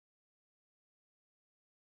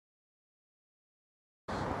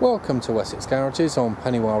Welcome to Wessex Garages on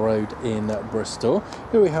Pennywell Road in Bristol.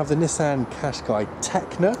 Here we have the Nissan Qashqai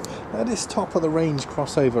Tekna. Now, this top of the range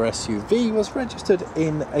crossover SUV was registered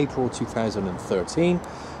in April 2013.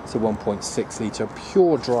 It's a 1.6 litre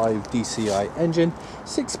Puredrive DCI engine,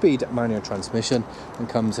 6-speed manual transmission, and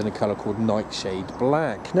comes in a colour called Nightshade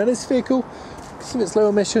Black. Now, this vehicle, because of its low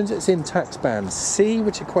emissions, it's in tax band C,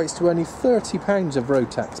 which equates to only £30 of road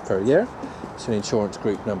tax per year. It's an insurance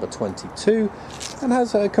group number 22 and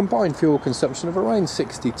has a combined fuel consumption of around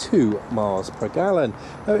 62 miles per gallon.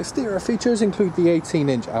 Now, exterior features include the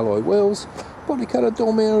 18-inch alloy wheels, body colour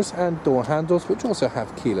door mirrors and door handles, which also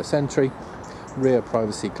have keyless entry, rear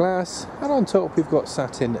privacy glass, and on top we've got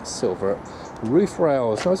satin silver roof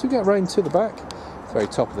rails. Now, as we get round to the back, the very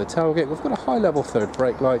top of the tailgate, we've got a high level third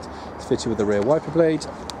brake light. It's fitted with the rear wiper blade,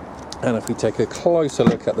 and if we take a closer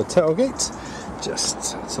look at the tailgate,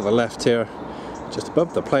 just to the left here, just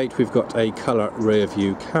above the plate, we've got a colour rear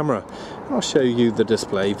view camera. I'll show you the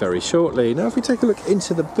display very shortly. Now, if we take a look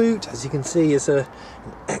into the boot, as you can see, it's an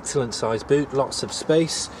excellent sized boot, lots of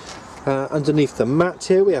space. Underneath the mat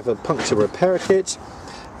here we have a puncture repair kit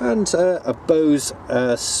and a Bose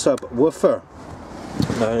subwoofer.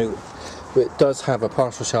 Now, it does have a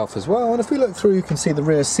partial shelf as well, and if we look through, you can see the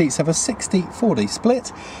rear seats have a 60-40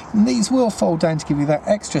 split, and these will fold down to give you that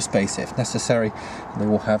extra space if necessary, and they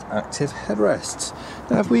will have active headrests.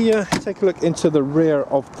 Now, if we take a look into the rear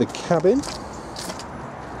of the cabin,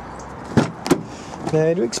 now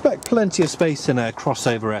you expect plenty of space in a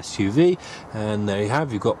crossover SUV, and there you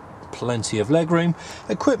have, you've got plenty of legroom.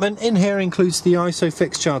 Equipment in here includes the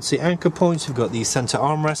ISOFIX child seat anchor points. We've got the centre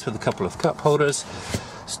armrest with a couple of cup holders,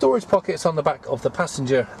 storage pockets on the back of the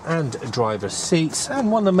passenger and driver's seats, and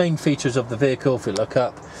one of the main features of the vehicle, if we look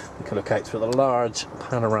up, we can look out through the large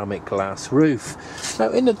panoramic glass roof. Now,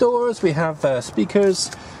 in the doors we have speakers,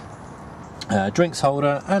 drinks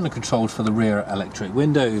holder, and the controls for the rear electric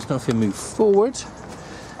windows. Now, if we move forward,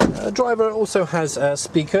 the driver also has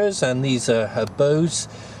speakers, and these are Bose.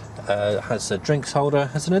 Has a drinks holder,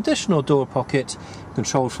 has an additional door pocket,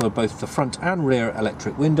 controls for both the front and rear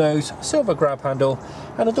electric windows, silver grab handle,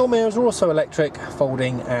 and the door mirrors are also electric,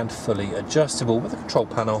 folding and fully adjustable with a control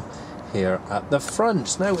panel here at the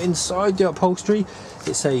front. Now, inside the upholstery,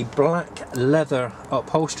 it's a black leather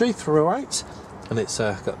upholstery throughout, and it's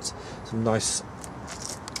got some nice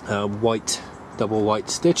double white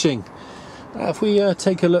stitching. If we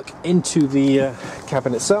take a look into the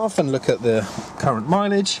cabin itself and look at the current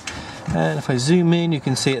mileage, and if I zoom in, you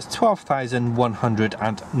can see it's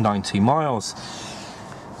 12,190 miles.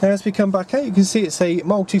 Now, as we come back out, you can see it's a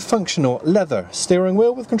multifunctional leather steering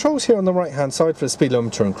wheel with controls here on the right hand side for the speed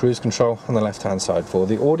limiter and cruise control, on the left hand side for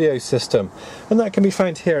the audio system, and that can be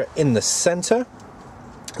found here in the centre.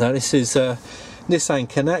 Now, this is Nissan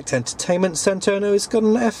Connect Entertainment Centre. Now, it's got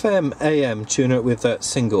an FM AM tuner with a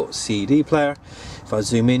single CD player. If I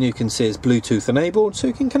zoom in, you can see it's Bluetooth enabled, so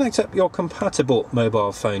you can connect up your compatible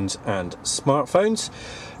mobile phones and smartphones.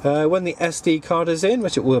 When the SD card is in,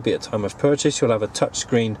 which it will be at time of purchase, you'll have a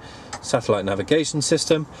touchscreen satellite navigation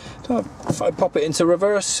system. So if I pop it into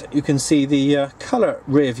reverse, you can see the colour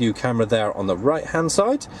rear view camera there on the right hand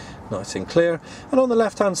side, nice and clear, and on the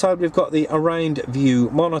left hand side we've got the around view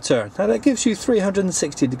monitor. Now, that gives you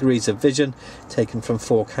 360 degrees of vision taken from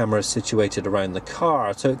 4 cameras situated around the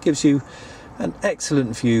car, so it gives you an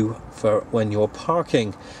excellent view for when you're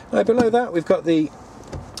parking. Now, below that we've got the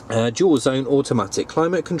dual zone automatic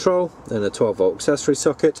climate control, then a 12-volt accessory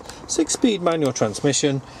socket, 6-speed manual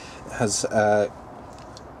transmission, has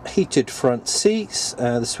heated front seats,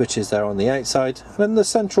 the switch is there on the outside, and then the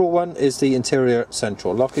central one is the interior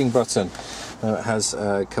central locking button. It has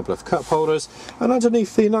a couple of cup holders, and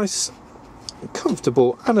underneath the nice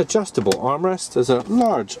comfortable and adjustable armrest there's a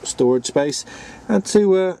large storage space, and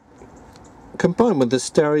to combine with the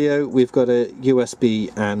stereo we've got a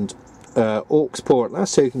USB and aux port.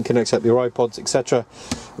 That's so you can connect up your iPods, etc.,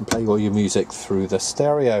 and play all your music through the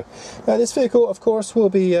stereo. This vehicle, of course, will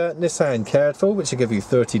be Nissan cared for, which will give you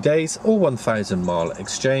 30 days or 1,000 mile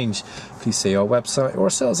exchange. Please see our website or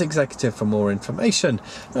sales executive for more information.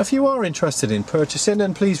 Now, if you are interested in purchasing,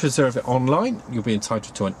 then please reserve it online. You'll be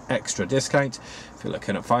entitled to an extra discount. If you're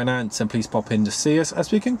looking at finance, then please pop in to see us,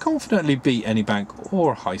 as we can confidently beat any bank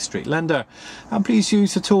or high street lender. And please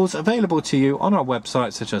use the tools available to you on our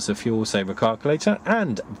website, such as the fuel saver calculator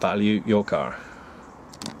and value your car.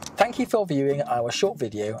 Thank you for viewing our short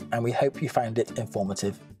video, and we hope you found it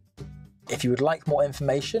informative. If you would like more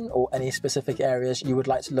information or any specific areas you would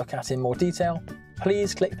like to look at in more detail,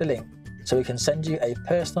 please click the link so we can send you a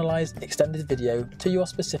personalised extended video to your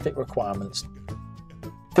specific requirements.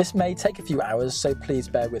 This may take a few hours, so please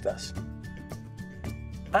bear with us.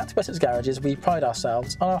 At Wessex Garages, we pride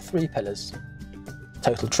ourselves on our 3 pillars: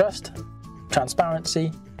 total trust,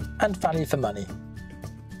 transparency, and value for money.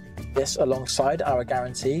 This, alongside our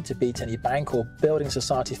guarantee to beat any bank or building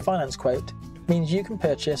society finance quote, means you can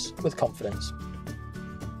purchase with confidence.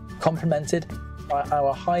 Complemented by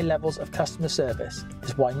our high levels of customer service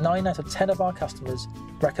is why 9 out of 10 of our customers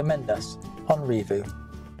recommend us on Review.